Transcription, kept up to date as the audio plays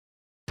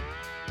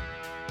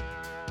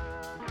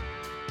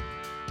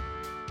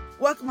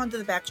Welcome on to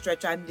the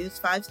Backstretch. I'm News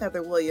 5's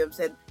Heather Williams,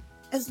 and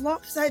as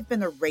long as I've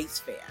been a race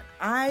fan,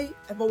 I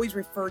have always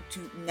referred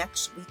to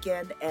next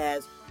weekend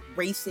as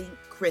Racing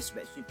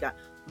Christmas. You've got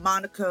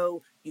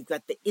Monaco, you've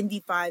got the Indy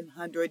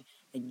 500,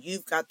 and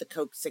you've got the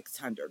Coke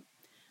 600.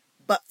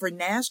 But for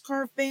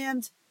NASCAR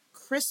fans,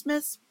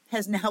 Christmas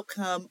has now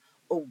come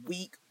a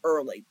week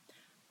early.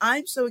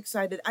 I'm so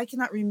excited. I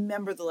cannot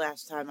remember the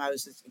last time I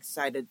was this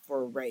excited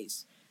for a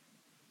race.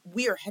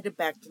 We are headed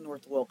back to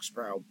North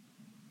Wilkesboro.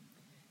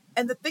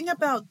 And the thing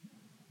about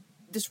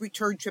this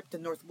return trip to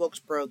North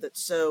Wilkesboro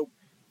that's so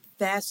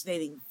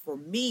fascinating for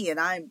me, and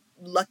I'm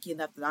lucky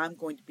enough that I'm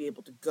going to be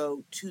able to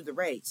go to the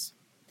race,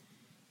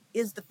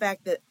 is the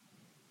fact that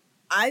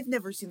I've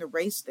never seen a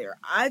race there.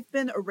 I've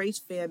been a race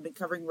fan, been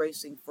covering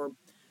racing for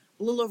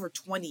a little over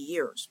 20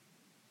 years.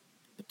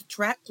 But the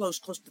track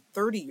closed close to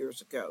 30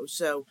 years ago,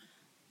 so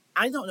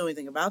I don't know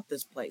anything about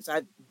this place.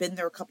 I've been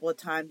there a couple of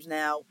times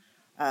now,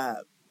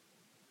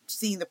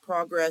 seeing the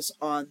progress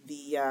on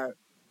the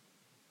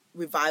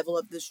revival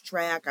of this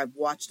track. I've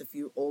watched a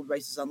few old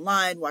races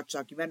online, watched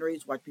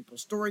documentaries, watched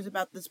people's stories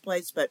about this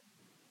place, but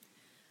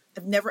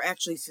I've never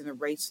actually seen a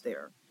race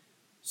there.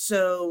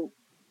 So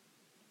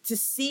to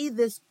see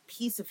this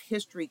piece of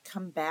history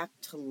come back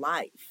to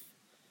life,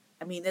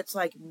 I mean, it's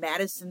like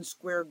Madison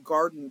Square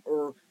Garden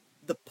or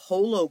the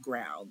Polo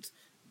Grounds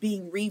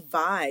being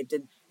revived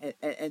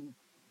and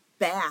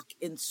back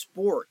in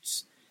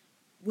sports,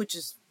 which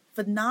is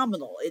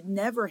phenomenal. It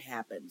never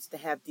happens to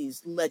have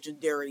these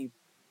legendary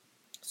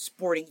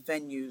sporting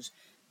venues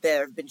that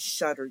have been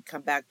shuttered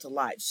come back to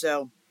life.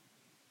 So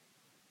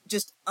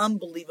just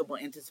unbelievable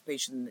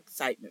anticipation and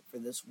excitement for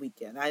this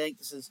weekend. I think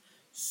this is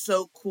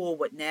so cool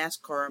what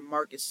NASCAR and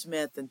Marcus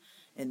Smith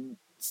and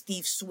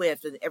Steve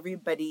Swift and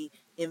everybody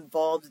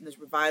involved in this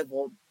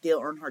revival,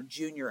 Dale Earnhardt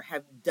Jr.,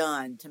 have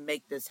done to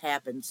make this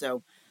happen.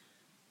 So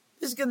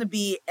this is going to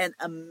be an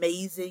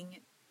amazing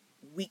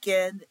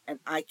weekend, and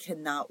I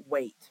cannot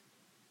wait.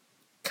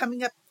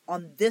 Coming up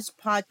on this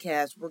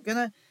podcast, we're going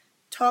to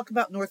talk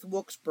about North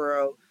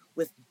Wilkesboro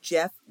with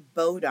Geoff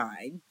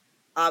Bodine,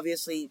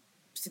 obviously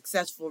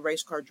successful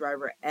race car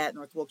driver at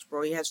North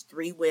Wilkesboro. He has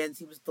 3 wins.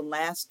 He was the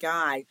last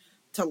guy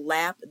to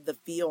lap the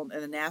field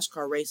in a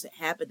NASCAR race that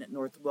happened at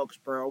North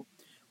Wilkesboro.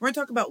 We're going to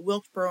talk about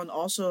Wilkesboro and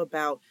also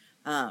about,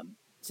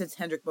 since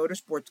Hendrick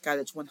Motorsports got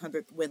its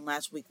 100th win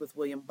last week with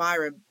William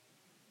Byron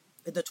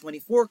in the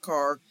 24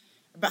 car,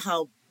 about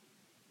how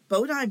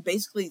Bodine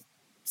basically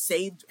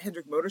saved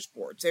Hendrick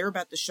Motorsports. They were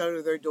about to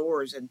shutter their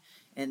doors,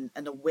 and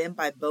a win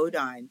by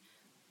Bodine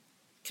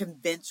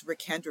convinced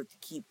Rick Hendrick to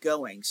keep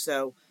going.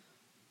 So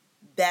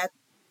that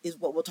is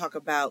what we'll talk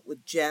about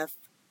with Geoff.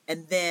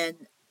 And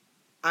then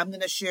I'm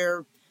going to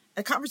share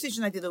a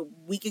conversation I did a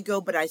week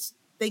ago, but I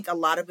think a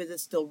lot of it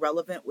is still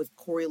relevant, with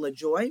Corey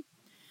Lajoie.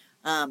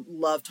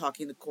 Love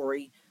talking to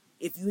Corey.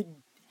 If you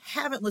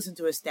haven't listened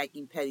to a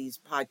Stacking Petty's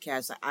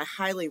podcast, I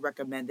highly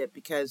recommend it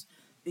because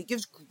it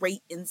gives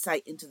great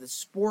insight into the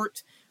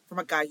sport from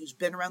a guy who's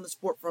been around the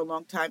sport for a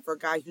long time, for a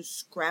guy who's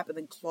scrapping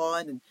and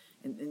clawing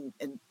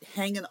and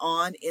hanging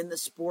on in the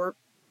sport.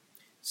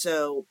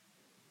 So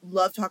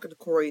love talking to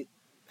Corey.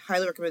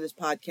 Highly recommend this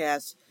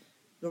podcast.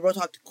 We'll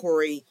talk to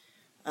Corey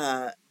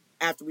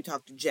after we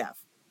talk to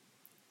Geoff.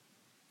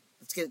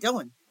 Let's get it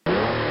going.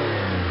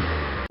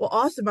 Well,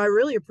 awesome. I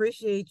really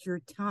appreciate your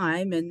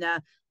time. And I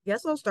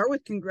guess I'll start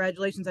with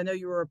congratulations. I know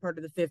you were a part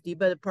of the 50,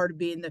 but a part of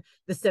being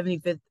the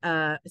 75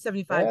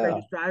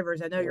 greatest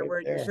drivers. I know you're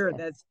wearing your shirt.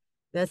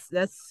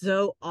 That's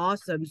so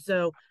awesome.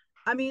 So,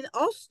 I mean,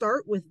 I'll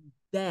start with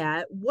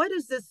that. What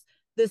is this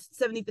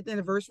 75th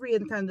anniversary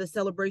and kind of the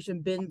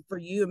celebration been for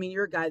you? I mean,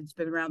 you're a guy that's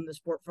been around the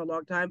sport for a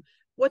long time.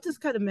 What's this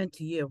kind of meant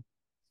to you?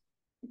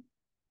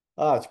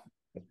 Oh, it's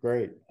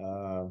great.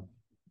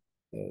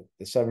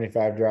 The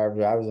 75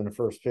 drivers, I was in the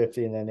first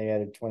 50, and then they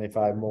added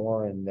 25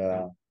 more. And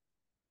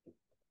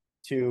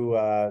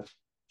to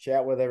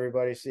chat with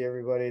everybody, see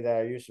everybody that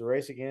I used to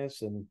race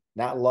against and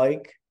not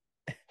like,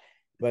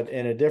 but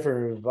in a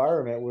different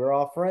environment, we're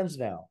all friends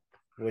now,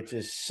 which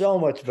is so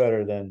much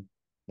better than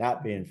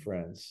not being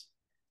friends.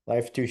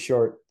 Life's too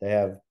short to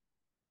have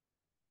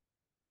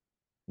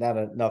not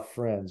enough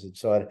friends. And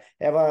so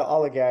I have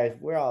all the guys,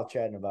 we're all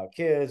chatting about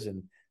kids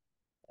and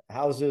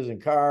houses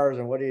and cars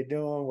and what are you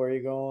doing, where are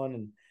you going?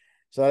 And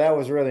so that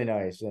was really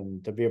nice.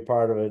 And to be a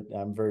part of it,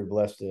 I'm very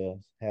blessed to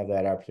have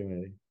that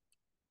opportunity.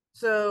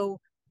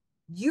 So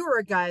you were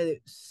a guy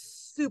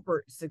that's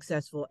super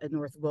successful at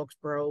North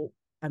Wilkesboro.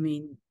 I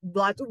mean,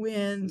 lots of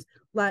wins,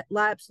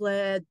 laps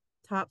led,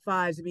 top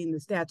 5s. I mean, the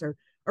stats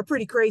are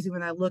pretty crazy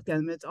when I looked at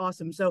them. It's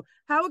awesome. So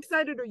how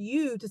excited are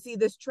you to see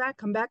this track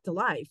come back to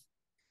life?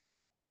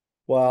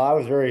 Well, I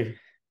was very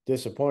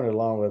disappointed,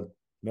 along with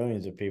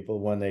millions of people,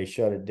 when they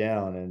shut it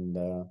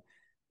down.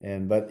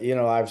 But you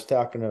know, I was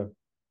talking to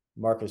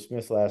Marcus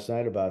Smith last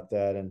night about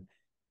that, and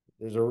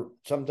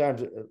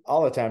sometimes,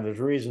 all the time, there's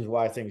reasons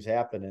why things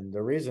happen, and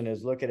the reason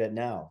is, look at it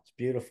now. It's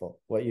beautiful.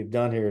 What you've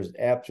done here is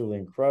absolutely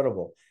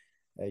incredible.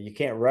 You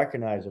can't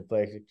recognize a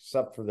place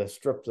except for the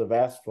strips of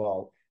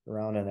asphalt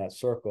around in that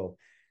circle,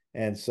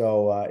 and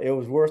so it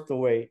was worth the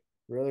wait.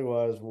 really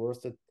was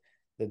worth it.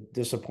 The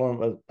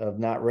disappointment of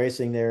not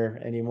racing there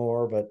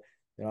anymore. But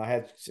I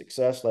had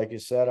success, like you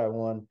said. I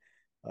won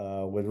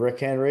with Rick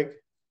Hendrick.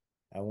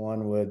 I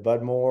won with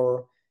Bud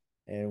Moore,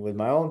 and with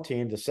my own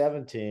team, the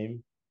 7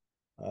 team.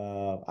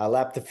 I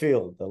lapped the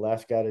field, the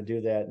last guy to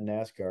do that in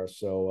NASCAR.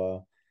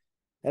 So,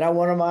 and I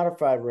won a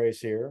modified race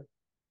here.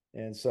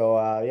 And so,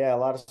 yeah, a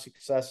lot of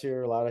success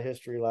here, a lot of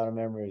history, a lot of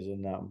memories,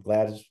 and I'm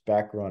glad it's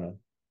back running.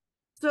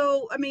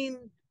 So, I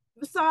mean,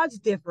 facades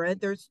different.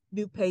 There's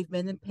new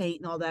pavement and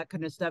paint and all that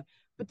kind of stuff,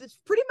 but it's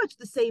pretty much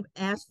the same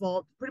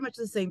asphalt, pretty much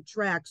the same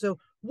track. So,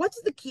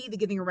 what's the key to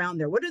getting around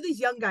there? What do these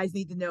young guys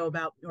need to know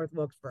about North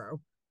Wilkesboro?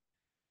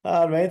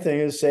 The main thing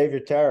is save your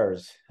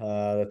tires.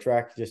 The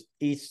track just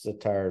eats the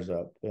tires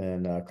up.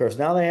 And of course,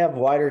 now they have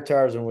wider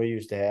tires than we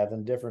used to have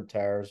and different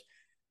tires,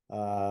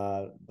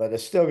 but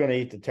it's still going to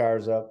eat the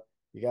tires up.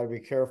 You got to be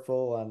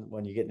careful on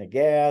when you get in the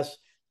gas,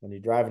 when you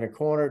drive in a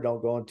corner,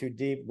 don't go in too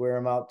deep, wear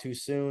them out too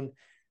soon.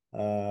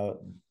 Uh,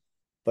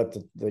 but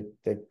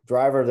the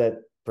driver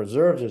that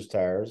preserves his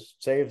tires,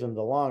 saves them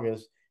the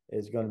longest,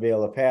 is going to be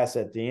able to pass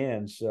at the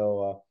end.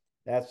 So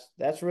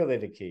that's really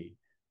the key.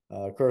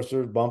 Of course,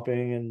 there's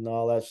bumping and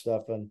all that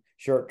stuff on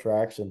short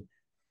tracks, and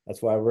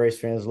that's why race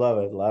fans love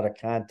it. A lot of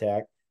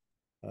contact.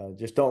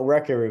 Just don't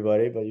wreck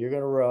everybody, but you're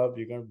going to rub,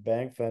 you're going to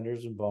bang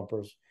fenders and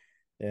bumpers,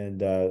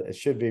 and it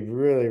should be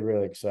really,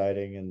 really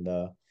exciting.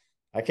 And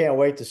I can't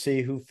wait to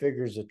see who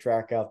figures the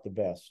track out the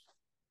best.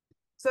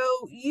 So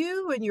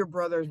you and your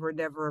brothers were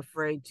never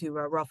afraid to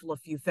ruffle a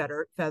few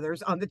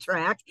feathers on the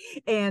track,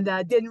 and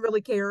didn't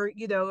really care, if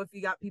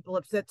you got people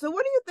upset. So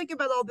what do you think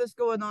about all this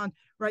going on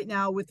right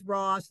now with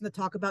Ross and the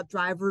talk about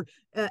driver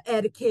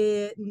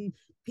etiquette and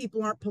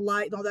people aren't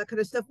polite and all that kind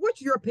of stuff?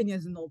 What's your opinion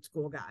as an old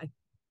school guy?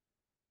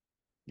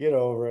 Get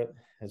over it.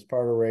 It's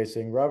part of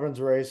racing.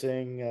 Robin's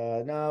racing.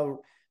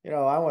 No,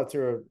 I went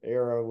through an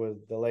era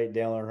with the late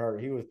Dale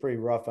Earnhardt. He was pretty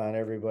rough on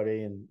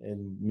everybody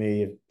and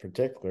me in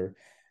particular.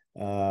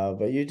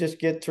 But you just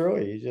get through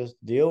it. You just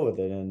deal with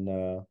it.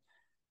 And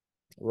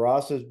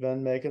Ross has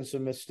been making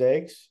some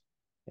mistakes,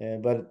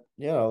 but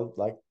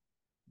like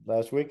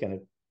last weekend,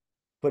 it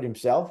put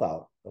himself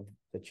out of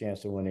the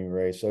chance of winning a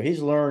race. So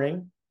he's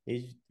learning.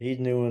 He's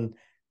new in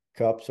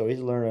Cup, so he's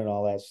learning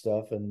all that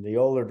stuff. And the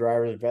older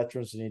drivers,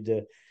 veterans, need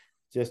to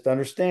just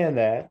understand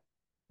that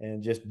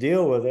and just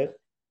deal with it.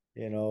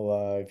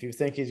 If you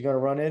think he's going to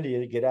run into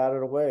you, get out of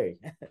the way.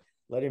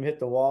 Let him hit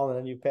the wall, and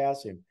then you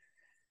pass him.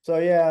 So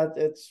yeah,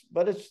 it's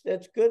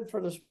good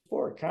for the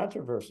sport.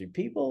 Controversy.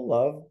 People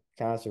love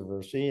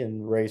controversy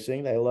and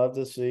racing. They love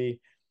to see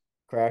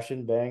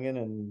crashing, banging,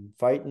 and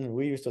fighting.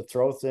 We used to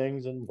throw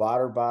things and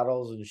water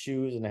bottles and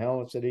shoes and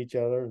helmets at each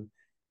other. And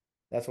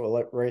that's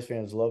what race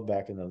fans loved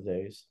back in those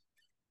days.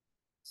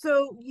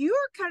 So you're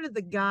kind of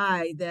the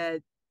guy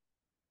that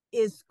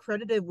is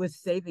credited with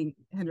saving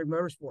Hendrick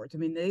Motorsports. I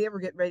mean, they ever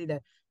get ready to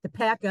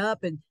pack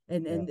up and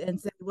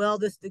say, well,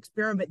 this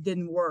experiment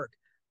didn't work.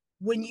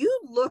 When you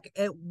look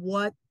at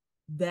what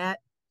that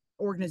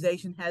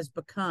organization has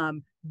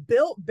become,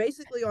 built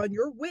basically on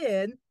your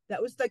win,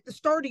 that was like the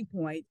starting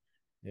point.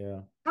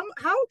 Yeah.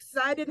 How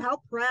excited, how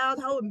proud,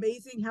 how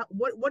amazing,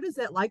 what is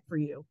that like for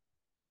you?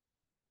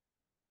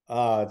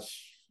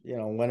 It's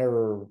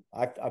whenever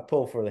I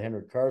pull for the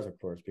Hendrick cars, of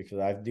course, because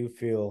I do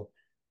feel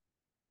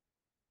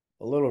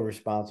a little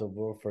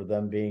responsible for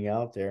them being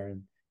out there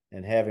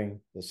and having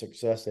the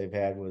success they've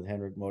had with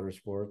Hendrick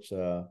Motorsports.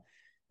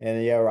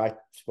 And yeah, I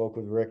spoke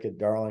with Rick at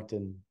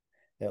Darlington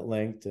at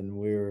length, and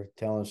we were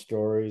telling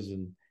stories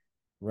and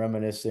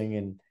reminiscing.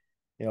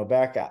 And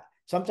back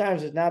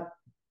sometimes it's not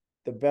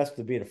the best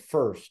to be the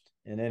first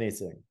in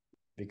anything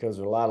because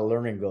a lot of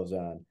learning goes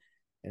on.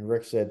 And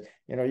Rick said,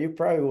 you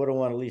probably would have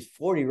won at least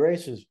 40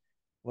 races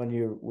when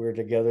you were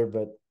together,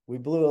 but we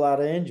blew a lot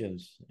of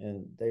engines,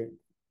 and they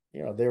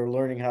were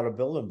learning how to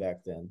build them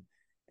back then.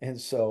 And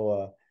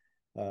so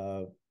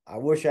I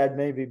wish I'd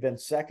maybe been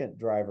second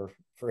driver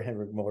for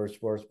Hendrick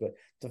Motorsports, but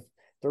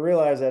to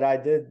realize that I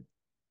did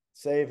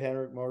save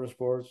Hendrick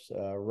Motorsports.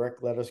 Rick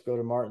let us go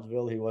to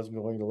Martinsville. He wasn't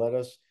going to let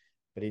us,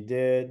 but he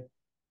did.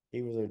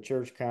 He was at a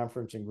church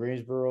conference in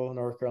Greensboro,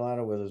 North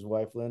Carolina, with his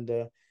wife,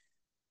 Linda.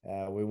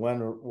 We won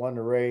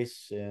the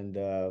race, and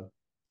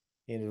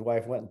he and his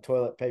wife went and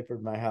toilet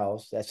papered my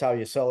house. That's how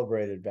you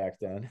celebrated back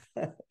then.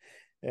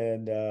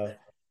 And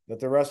but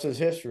the rest is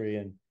history.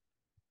 And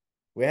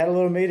we had a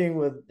little meeting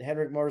with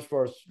Hendrick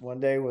Motorsports one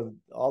day with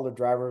all the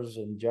drivers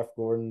and Jeff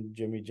Gordon,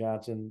 Jimmy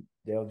Johnson,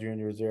 Dale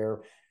Jr. was there,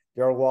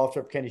 Darrell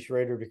Waltrip, Kenny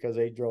Schrader, because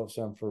they drove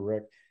some for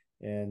Rick.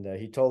 And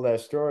he told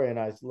that story, and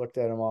I looked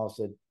at him all and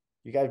said,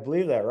 "You guys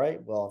believe that,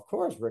 right?" "Well, of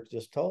course, Rick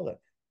just told it."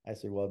 I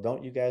said, "Well,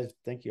 don't you guys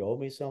think you owe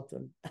me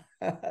something?"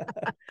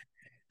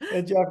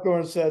 And Jeff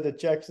Gordon said the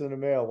check's in the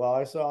mail. Well,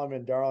 I saw him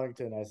in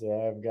Darlington. I said,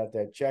 "I haven't got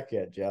that check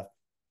yet, Jeff."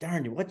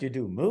 "Darn you, what you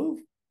do?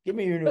 Move? Give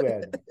me your new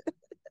address."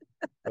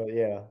 But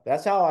yeah,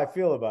 that's how I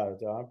feel about it,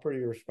 though. I'm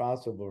pretty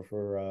responsible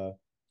for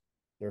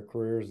their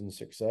careers and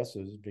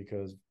successes,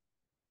 because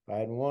if I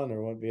hadn't won, there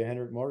wouldn't be a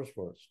Hendrick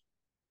Motorsports.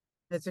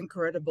 That's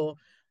incredible.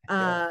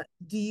 Yeah.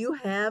 Do you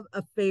have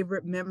a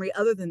favorite memory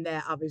other than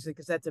that, obviously,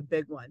 because that's a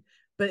big one?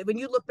 But when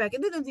you look back,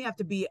 and it doesn't have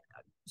to be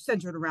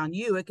centered around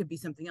you. It could be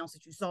something else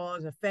that you saw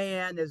as a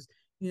fan, as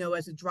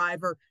as a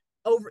driver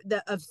over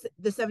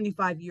the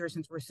 75 years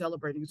since we're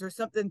celebrating. Is there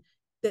something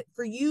that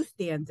for you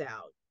stands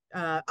out?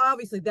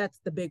 Obviously, that's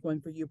the big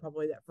one for you,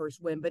 probably that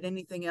first win. But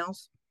anything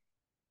else?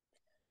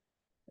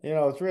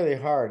 It's really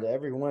hard.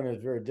 Every win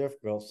is very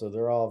difficult, so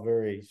they're all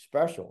very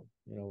special.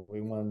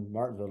 We won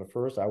Martinsville the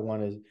first. I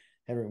won his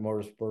Hendrick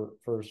Motorsports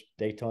first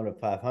Daytona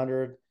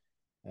 500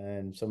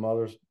 and some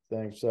other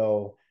things.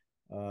 So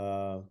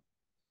uh,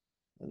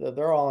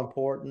 they're all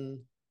important.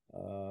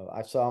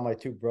 I saw my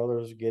two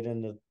brothers get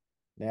into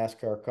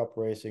NASCAR Cup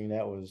racing.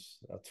 That was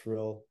a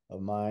thrill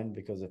of mine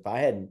because if I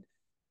hadn't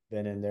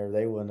been in there,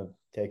 they wouldn't have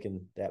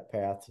taken that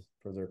path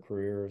for their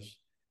careers.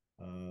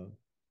 Uh,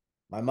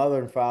 my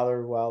mother and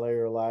father, while they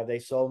were alive, they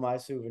sold my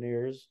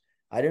souvenirs.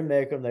 I didn't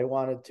make them; they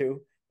wanted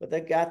to, but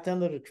they got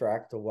them to the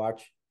track to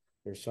watch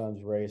their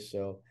sons race.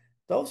 So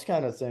those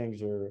kind of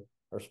things are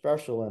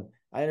special. And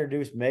I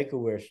introduced Make a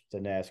Wish to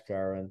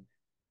NASCAR, and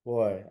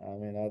boy, I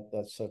mean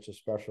that's such a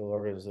special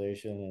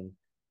organization. And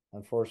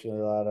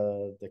unfortunately, a lot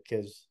of the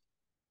kids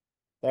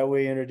that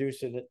we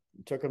introduced it,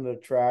 took them to the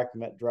track,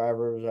 met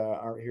drivers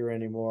aren't here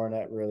anymore, and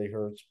that really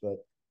hurts. But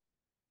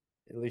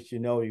at least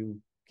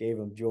you gave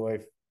them joy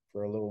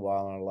for a little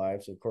while in their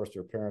lives. Of course,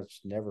 their parents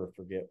never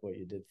forget what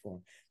you did for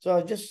them.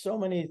 So just so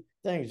many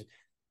things,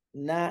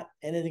 not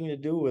anything to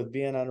do with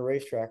being on a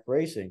racetrack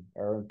racing,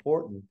 are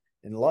important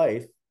in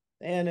life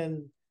and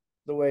in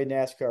the way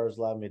NASCAR has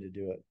allowed me to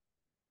do it.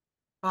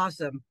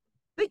 Awesome.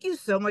 Thank you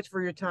so much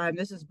for your time.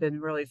 This has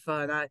been really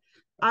fun.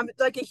 I'm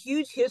like a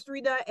huge history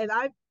nut, and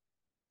I've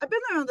been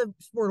around the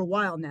sport a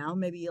while now,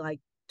 maybe like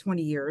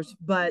 20 years,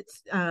 but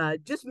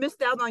just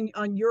missed out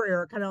on your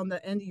era, kind of on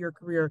the end of your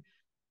career.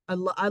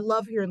 I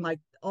love hearing like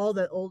all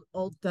the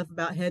old stuff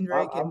about I'm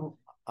Hendrick and I'm,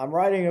 I'm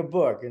writing a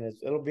book, and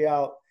it'll be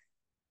out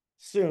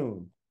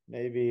soon,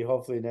 maybe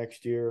hopefully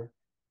next year.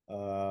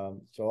 So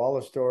all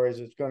the stories.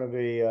 It's going to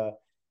be uh,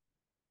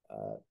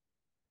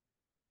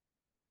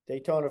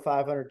 Daytona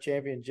 500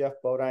 champion Geoff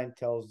Bodine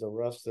tells the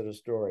rest of the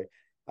story.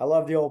 I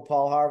love the old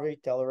Paul Harvey,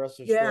 tell the rest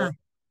of the yeah. story.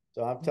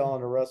 So I'm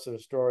telling the rest of the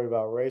story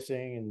about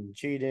racing and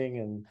cheating,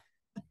 and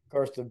of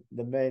course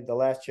the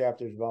last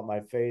chapter is about my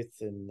faith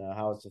and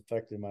how it's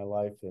affected my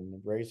life and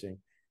racing.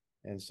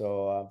 And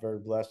so I'm very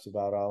blessed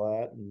about all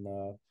that.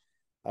 And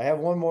I have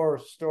one more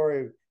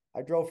story.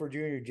 I drove for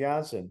Junior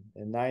Johnson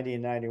in 90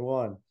 and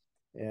 91,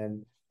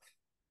 and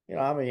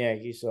I'm a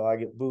Yankee, so I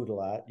get booed a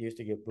lot. Used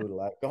to get booed a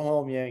lot. Go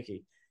home,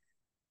 Yankee.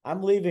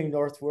 I'm leaving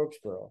North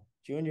Wilkesboro.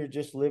 Junior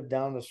just lived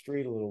down the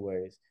street a little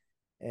ways.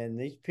 And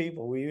these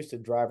people, we used to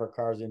drive our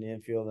cars in the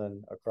infield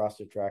and across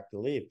the track to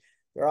leave.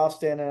 They're all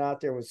standing out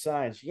there with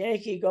signs,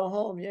 Yankee, go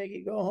home,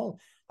 Yankee, go home.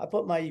 I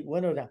put my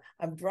window down.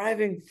 I'm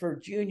driving for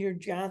Junior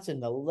Johnson,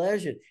 the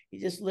legend. He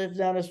just lives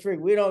down the street.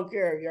 We don't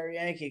care. You're a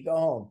Yankee, go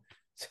home.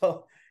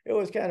 So it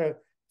was kind of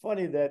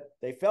funny that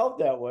they felt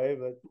that way,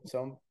 but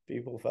some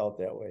people felt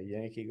that way.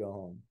 Yankee, go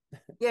home.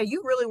 Yeah,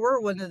 you really were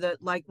one of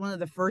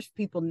the first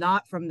people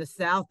not from the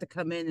South to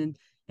come in and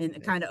Yeah.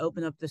 kind of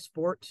open up the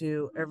sport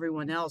to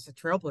everyone else, a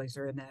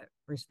trailblazer in that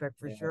respect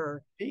for Yeah.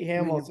 sure. Pete You and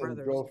your Hamilton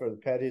brothers. drove for the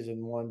Petties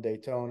and won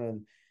Daytona,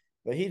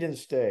 but he didn't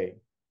stay.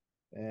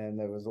 And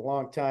it was a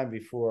long time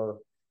before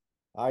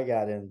I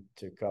got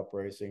into cup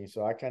racing.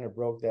 So I kind of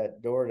broke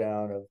that door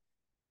down of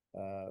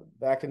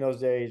back in those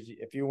days,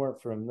 if you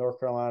weren't from North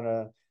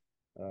Carolina,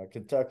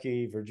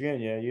 Kentucky,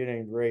 Virginia, you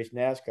didn't race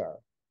NASCAR.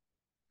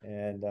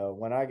 And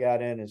when I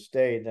got in and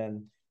stayed,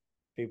 then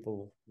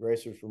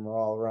racers from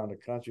all around the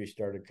country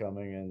started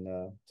coming.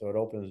 And so it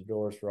opens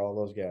doors for all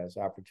those guys,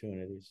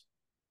 opportunities.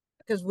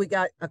 Because we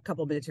got a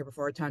couple minutes here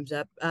before our time's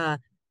up.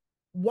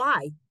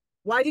 Why?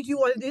 Why did you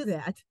want to do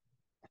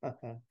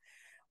that?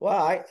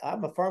 Well,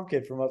 I'm a farm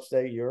kid from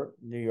upstate York,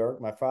 New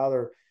York. My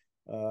father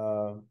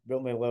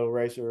built me a little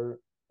racer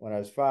when I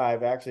was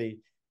 5. Actually,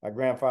 my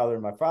grandfather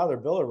and my father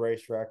built a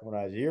racetrack when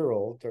I was a year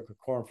old, took a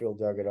cornfield,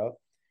 dug it up.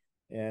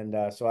 And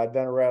so I'd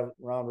been around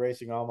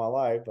racing all my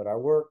life, but I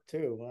worked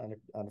too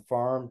on a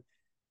farm.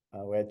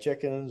 We had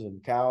chickens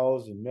and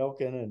cows and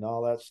milking and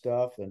all that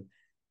stuff. And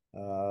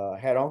I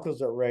had uncles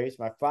that raced.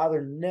 My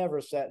father never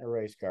sat in a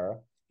race car.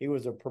 He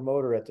was a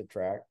promoter at the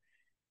track.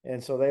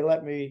 And so they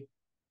let me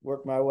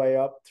work my way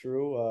up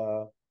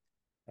through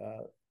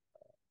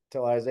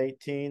till I was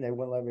 18. They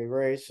wouldn't let me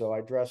race. So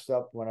I dressed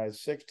up when I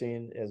was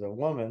 16 as a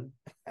woman.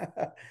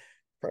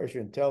 Probably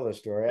shouldn't tell this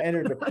story. I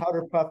entered the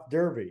Powder Puff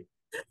Derby.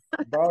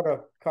 Borrowed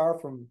a car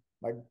from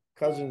my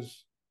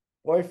cousin's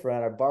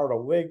boyfriend. I borrowed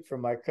a wig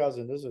from my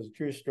cousin. This is a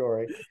true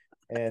story.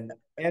 And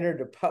entered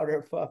the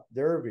Powder Puff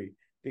Derby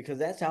because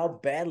that's how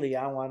badly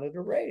I wanted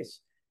to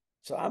race.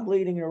 So I'm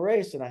leading the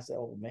race, and I said,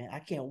 "Oh man, I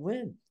can't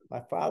win." My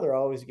father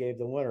always gave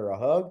the winner a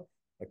hug,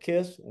 a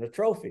kiss, and a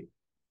trophy.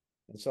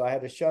 And so I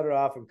had to shut it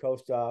off and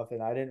coast off,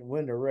 and I didn't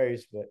win the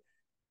race, but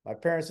my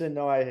parents didn't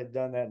know I had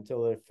done that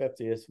until the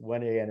 50th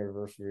wedding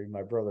anniversary.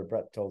 My brother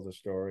Brett told the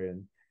story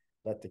and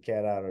let the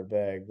cat out of the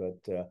bag.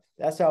 But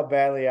that's how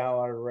badly I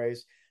wanted to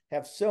race.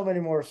 have so many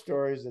more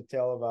stories to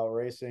tell about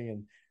racing,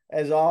 and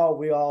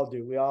we all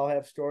do. We all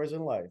have stories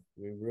in life.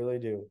 We really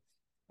do.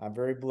 I'm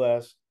very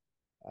blessed.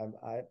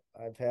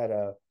 I've had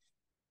a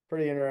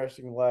pretty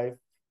interesting life,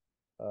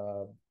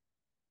 uh,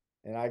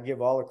 and I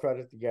give all the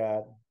credit to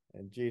God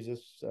and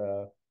Jesus.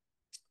 I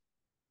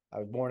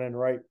was born in the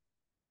right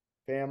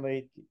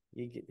family.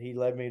 He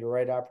led me to the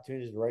right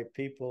opportunities, the right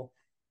people.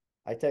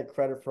 I take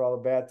credit for all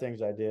the bad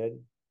things I did.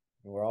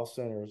 We're all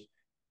sinners,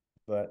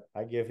 but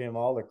I give him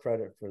all the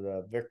credit for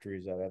the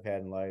victories that I've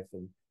had in life.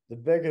 And the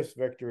biggest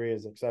victory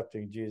is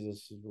accepting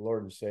Jesus as the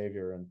Lord and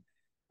Savior. And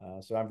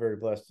so I'm very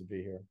blessed to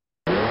be here.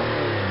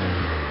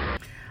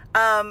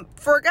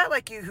 For a guy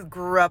like you who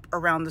grew up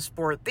around the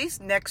sport, these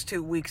next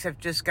 2 weeks have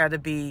just got to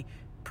be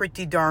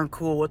pretty darn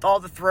cool with all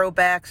the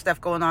throwback stuff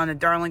going on in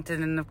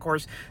Darlington and, of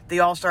course, the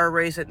All-Star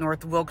race at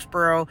North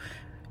Wilkesboro.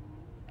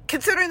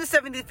 Considering the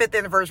 75th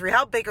anniversary,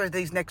 how big are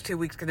these next 2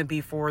 weeks going to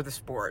be for the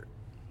sport?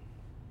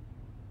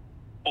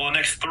 Well, the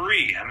next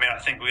three, I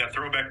think we got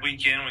Throwback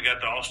Weekend, we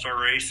got the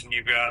All-Star race, and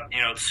you've got,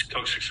 the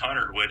Coke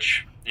 600,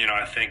 which,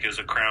 I think is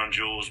a crown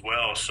jewel as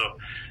well. So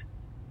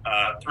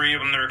three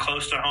of them that are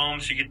close to home,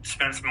 so you get to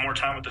spend some more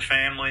time with the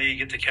family, you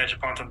get to catch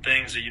up on some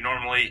things that you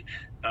normally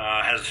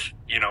have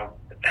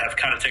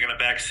kind of taken a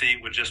back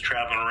seat with just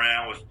traveling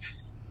around with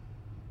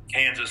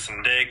Kansas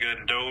and Daga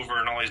and Dover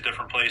and all these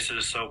different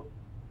places. So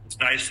it's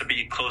nice to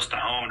be close to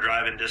home,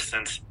 driving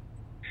distance.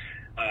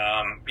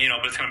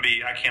 But it's going to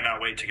be, I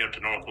cannot wait to get up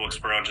to North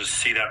Wilkesboro and just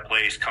see that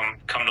place come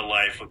to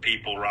life with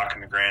people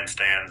rocking the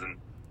grandstands. And,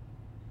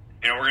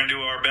 we're going to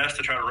do our best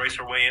to try to race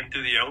our way in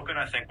through the Open.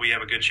 I think we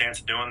have a good chance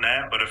of doing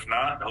that. But if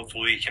not,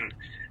 hopefully we can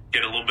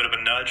get a little bit of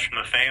a nudge from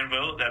the fan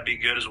vote. That'd be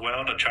good as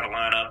well to try to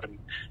line up and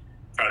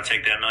try to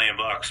take that $1 million.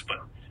 But,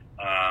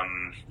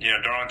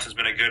 Darlington's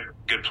been a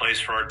good place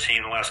for our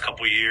team the last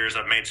couple of years.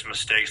 I've made some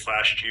mistakes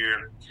last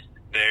year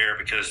there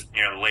because,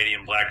 the lady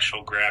in black,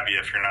 she'll grab you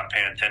if you're not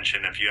paying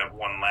attention, if you have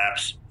one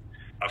lapse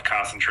of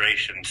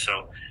concentration. So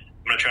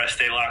I'm going to try to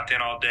stay locked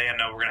in all day. I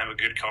know we're going to have a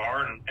good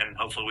car, and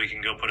hopefully we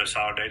can go put a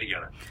solid day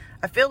together.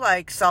 I feel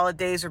like solid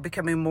days are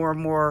becoming more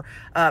and more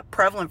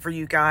prevalent for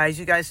you guys.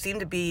 You guys seem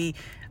to be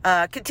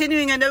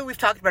continuing. I know we've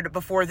talked about it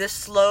before, this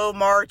slow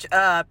march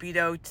up,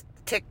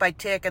 tick by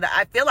tick. And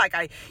I feel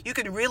like you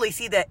can really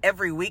see that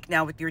every week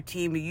now with your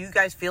team. Are you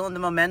guys feeling the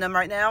momentum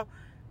right now?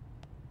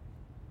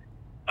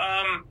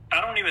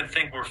 I don't even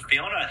think we're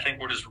feeling it. I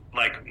think we're just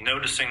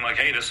noticing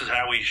hey, this is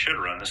how we should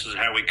run. This is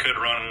how we could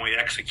run when we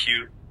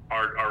execute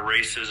our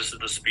races. This is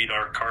the speed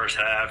our cars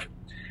have.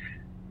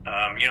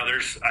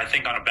 I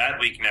think on a bad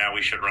week now,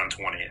 we should run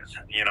 20th.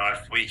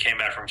 If we came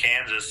back from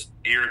Kansas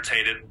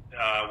irritated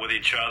with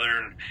each other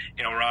and,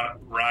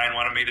 Ryan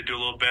wanted me to do a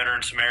little better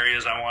in some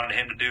areas. I wanted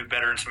him to do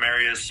better in some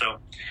areas. So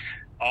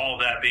all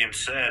of that being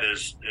said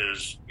is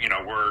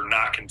we're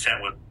not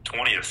content with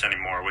 20th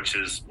anymore, which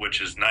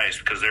is nice,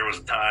 because there was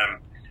a time,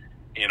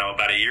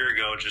 about a year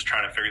ago, just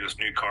trying to figure this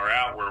new car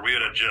out, where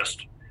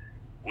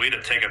we'd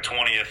have taken a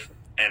 20th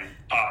and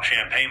pop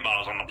champagne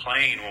bottles on the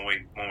plane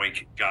when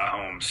we got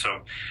home.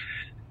 So,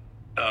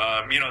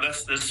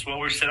 this is what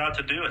we set out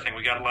to do. I think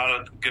we got a lot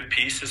of good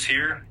pieces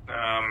here.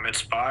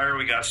 Inspire,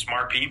 we got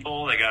smart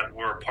people.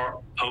 We're a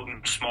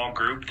potent small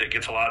group that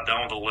gets a lot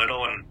done with a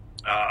little, and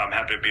I'm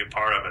happy to be a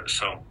part of it.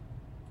 So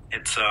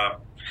it's,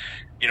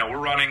 we're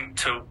running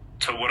to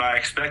what I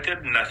expected,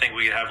 and I think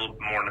we have a little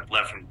bit more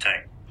left in the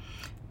tank.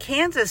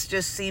 Kansas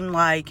just seemed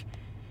like,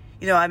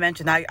 I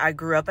mentioned I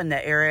grew up in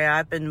that area.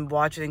 I've been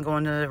watching and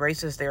going to the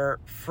races there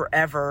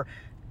forever.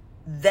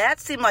 That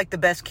seemed like the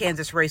best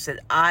Kansas race that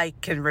I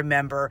can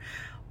remember.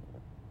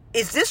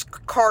 Is this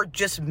car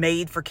just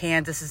made for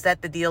Kansas? Is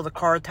that the deal, the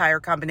car-tire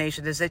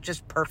combination? Is it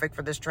just perfect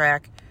for this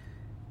track?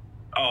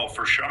 Oh,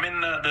 for sure.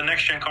 The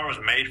next-gen car was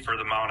made for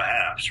the mile and a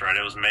halves, right?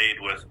 It was made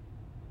with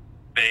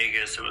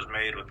Vegas. It was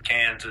made with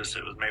Kansas.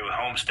 It was made with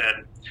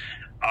Homestead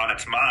on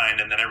its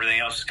mind, and then everything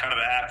else is kind of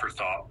an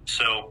afterthought.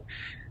 So,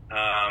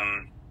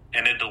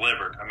 and it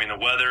delivered. The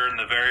weather and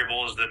the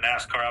variables that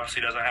NASCAR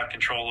obviously doesn't have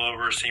control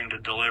over seemed to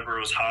deliver.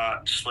 It was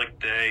hot, slick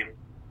day.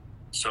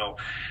 So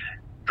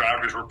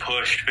drivers were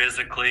pushed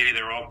physically.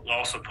 They were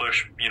also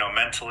pushed,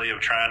 mentally, of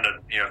trying to,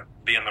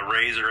 be on the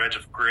razor edge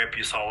of grip.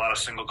 You saw a lot of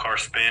single car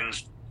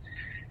spins.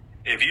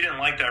 If you didn't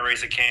like that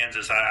race at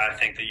Kansas, I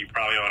think that you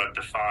probably ought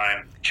to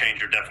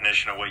change your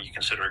definition of what you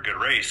consider a good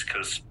race,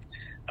 because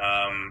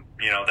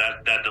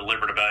that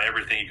delivered about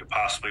everything you could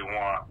possibly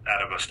want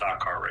out of a stock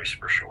car race,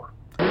 for sure.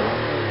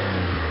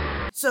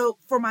 So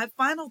for my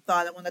final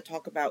thought, I want to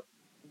talk about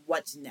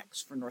what's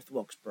next for North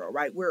Wilkesboro,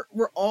 right? We're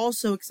all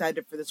so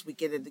excited for this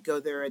weekend and to go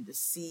there and to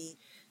see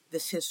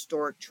this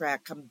historic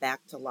track come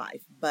back to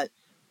life. But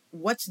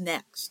what's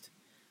next?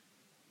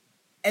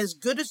 As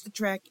good as the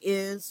track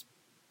is,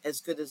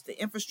 as good as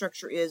the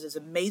infrastructure is, as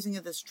amazing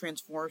as this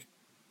transformation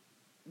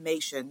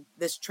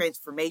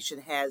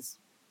has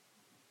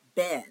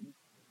been,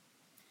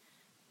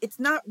 it's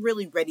not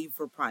really ready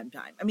for prime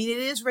time. It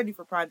is ready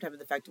for prime time in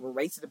the fact that we're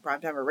racing in prime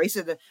time, we're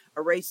racing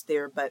a race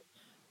there, but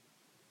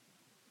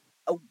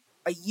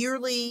a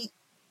yearly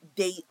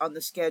date on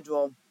the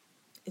schedule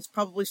it's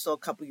probably still a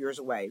couple years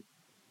away.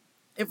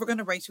 If we're going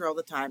to race here all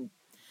the time,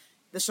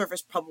 the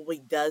surface probably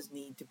does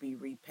need to be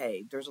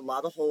repaved. There's a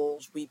lot of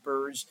holes,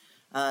 weepers,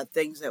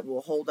 things that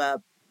will hold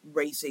up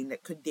racing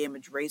that could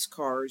damage race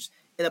cars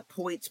in a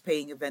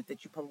points-paying event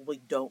that you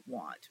probably don't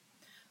want.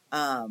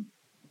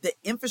 The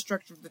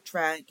infrastructure of the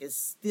track is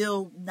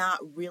still not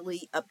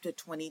really up to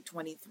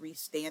 2023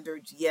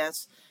 standards.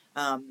 Yes,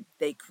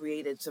 they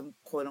created some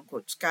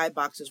quote-unquote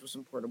skyboxes with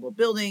some portable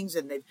buildings,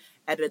 and they've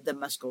added the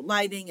Musco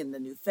lighting and the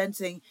new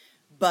fencing,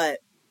 but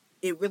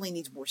it really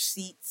needs more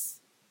seats.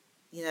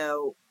 You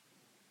know,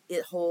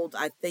 it holds,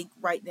 I think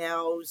right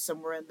now,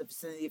 somewhere in the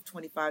vicinity of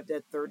 25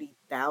 to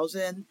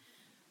 30,000.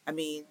 I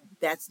mean,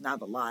 that's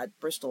not a lot.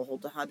 Bristol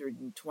holds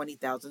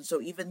 120,000.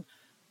 So even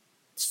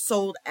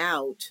sold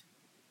out,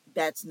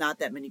 that's not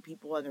that many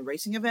people in a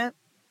racing event.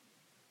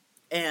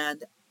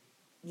 And,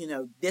 you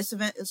know, this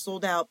event is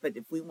sold out, but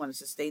if we want to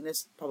sustain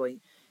this, probably,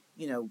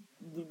 you know,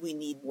 we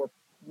need more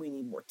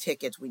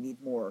tickets. We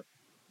need more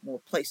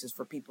places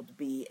for people to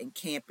be, and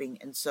camping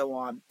and so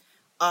on.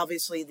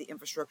 Obviously, the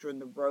infrastructure in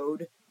the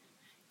road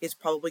is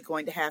probably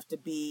going to have to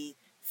be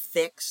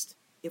fixed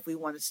if we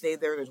want to stay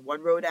there. There's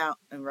one road out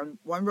and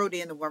one road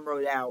in and one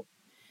road out.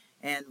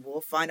 And we'll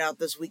find out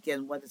this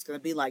weekend what it's going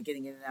to be like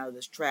getting in and out of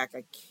this track.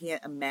 I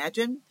can't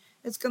imagine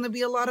it's going to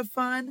be a lot of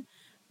fun,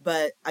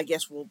 but I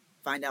guess we'll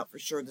find out for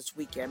sure this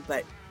weekend.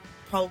 But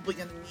probably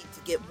going to need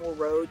to get more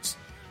roads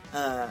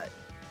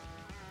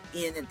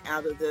in and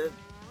out of the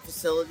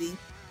facility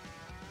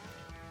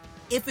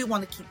if we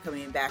want to keep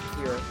coming back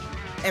here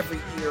every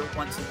year,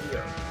 once a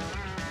year.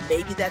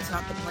 Maybe that's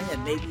not the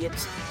plan. Maybe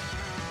it's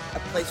a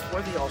place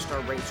for the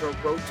All-Star race, or a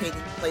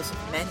rotating place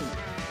of many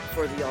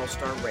for the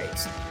All-Star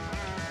race.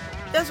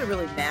 Doesn't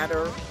really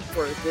matter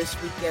for this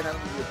weekend. I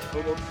don't want to be a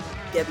total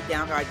Debbie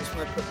Downer. I just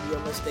want to put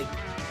realistic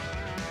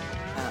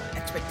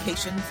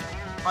expectations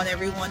on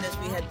everyone as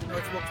we head to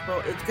North Wilkesboro.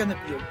 It's going to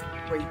be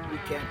a great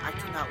weekend. I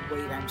cannot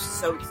wait. I'm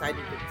so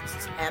excited that this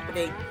is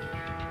happening.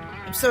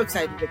 I'm so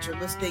excited that you're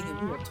listening, and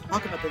we will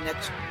talk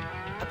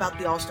about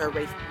the All-Star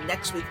race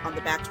next week on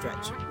the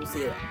Backstretch. We'll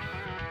see you then.